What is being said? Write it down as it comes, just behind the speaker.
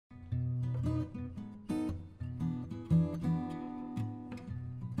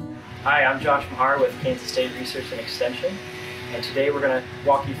Hi, I'm Josh Mahar with Kansas State Research and Extension, and today we're going to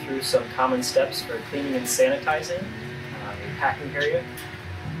walk you through some common steps for cleaning and sanitizing a packing area,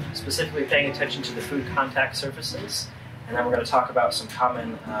 specifically paying attention to the food contact surfaces, and then we're going to talk about some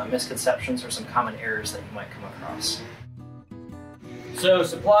common misconceptions or some common errors that you might come across. So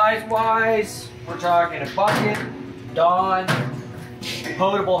supplies-wise, we're talking a bucket, Dawn,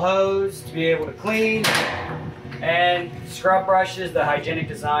 potable hose to be able to clean, and scrub brushes. The hygienic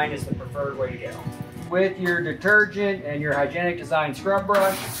design is the preferred way to go. With your detergent and your hygienic design scrub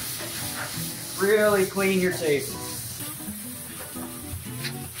brush, really clean your table.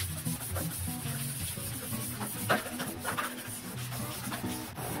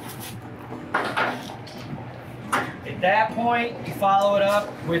 At that point, you follow it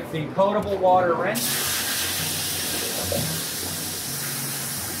up with the potable water rinse.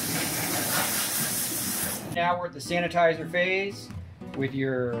 Now we're at the sanitizer phase with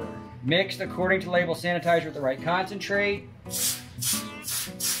your mixed according to label sanitizer with the right concentrate.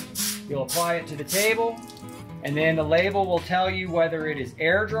 You'll apply it to the table, and then the label will tell you whether it is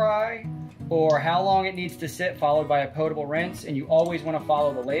air dry or how long it needs to sit, followed by a potable rinse, and you always want to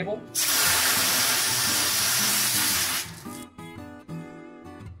follow the label.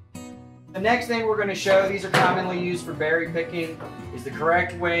 The next thing we're going to show, these are commonly used for berry picking, is the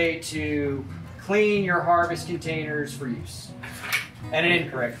correct way to clean your harvest containers for use. And an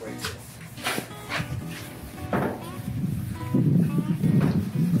incorrect way too.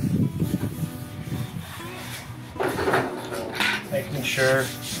 Making sure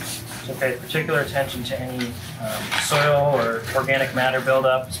to pay particular attention to any soil or organic matter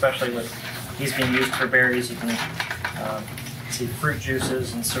buildup, especially with these being used for berries. You can see fruit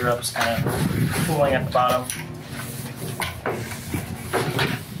juices and syrups kind of pooling at the bottom.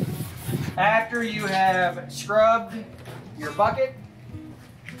 After you have scrubbed your bucket,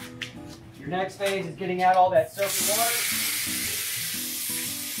 your next phase is getting out all that soapy water.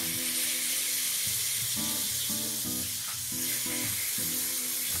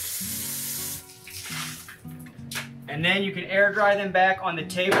 And then you can air dry them back on the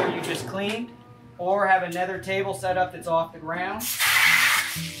table you just cleaned, or have another table set up that's off the ground.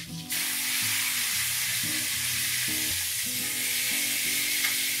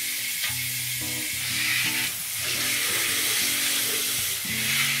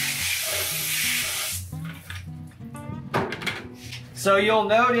 So you'll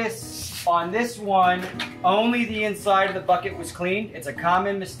notice on this one, only the inside of the bucket was cleaned. It's a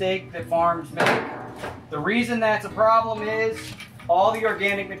common mistake that farms make. The reason that's a problem is all the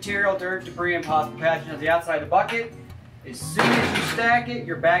organic material, dirt, debris, and possible pathogens on the outside of the bucket, as soon as you stack it,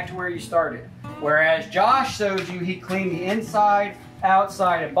 you're back to where you started. Whereas Josh showed you he cleaned the inside,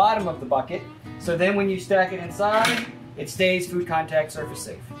 outside, and bottom of the bucket. So then when you stack it inside, it stays food contact surface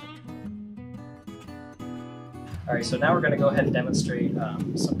safe. All right, so now we're going to go ahead and demonstrate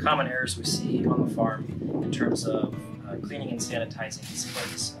some common errors we see on the farm in terms of cleaning and sanitizing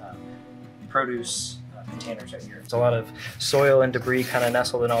these produce containers right here. There's a lot of soil and debris kind of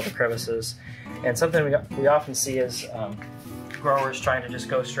nestled in all the crevices, and something we often see is growers trying to just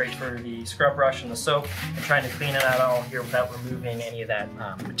go straight for the scrub brush and the soap and trying to clean it out all here without removing any of that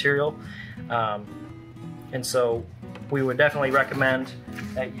material. And so we would definitely recommend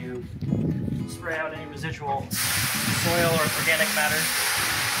that you spray out any residual soil or organic matter.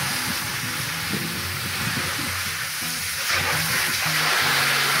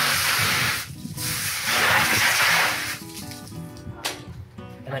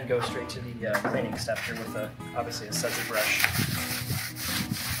 And then go straight to the cleaning step here with obviously a sudsy brush.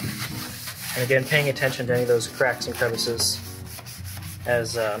 And again, paying attention to any of those cracks and crevices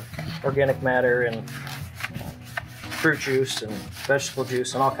as organic matter and fruit juice and vegetable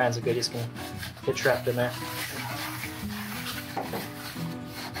juice and all kinds of goodies can get trapped in there.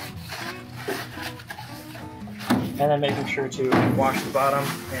 And then making sure to wash the bottom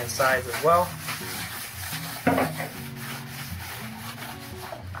and sides as well.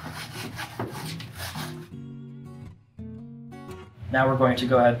 Now we're going to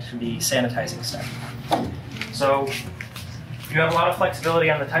go ahead to the sanitizing step. So you have a lot of flexibility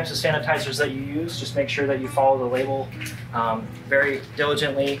on the types of sanitizers that you use. Just make sure that you follow the label very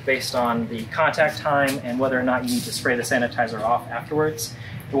diligently based on the contact time and whether or not you need to spray the sanitizer off afterwards.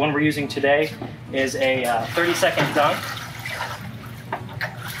 The one we're using today is a 30-second dunk.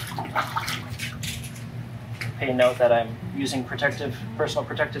 Pay note that I'm using personal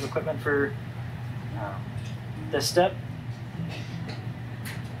protective equipment for this step.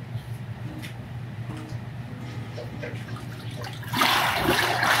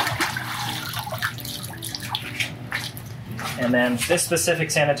 And then this specific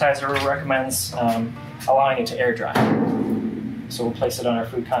sanitizer recommends allowing it to air dry. So we'll place it on our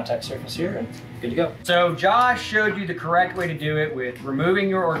food contact surface here and good to go. So Josh showed you the correct way to do it with removing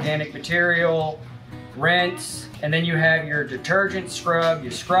your organic material, rinse, and then you have your detergent scrub. You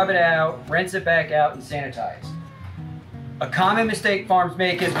scrub it out, rinse it back out, and sanitize. A common mistake farms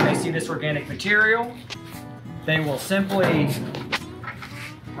make is when they see this organic material, they will simply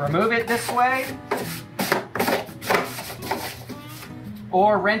remove it this way,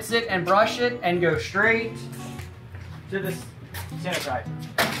 or rinse it and brush it and go straight to the sanitizer.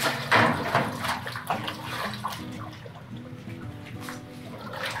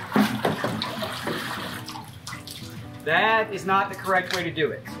 That is not the correct way to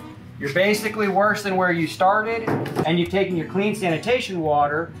do it. You're basically worse than where you started, and you've taken your clean sanitation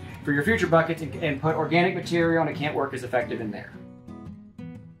water for your future buckets and put organic material, and it can't work as effective in there.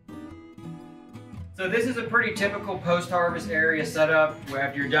 So this is a pretty typical post-harvest area setup where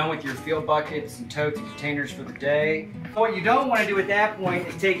after you're done with your field buckets and totes and containers for the day. What you don't want to do at that point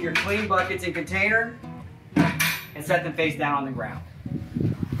is take your clean buckets and container and set them face down on the ground.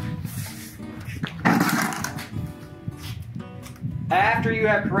 After you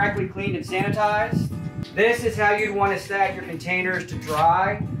have correctly cleaned and sanitized, this is how you'd want to stack your containers to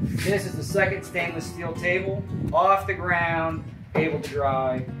dry. This is the second stainless steel table, off the ground, able to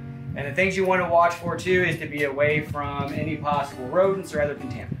dry. And the things you want to watch for too is to be away from any possible rodents or other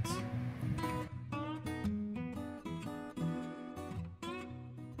contaminants.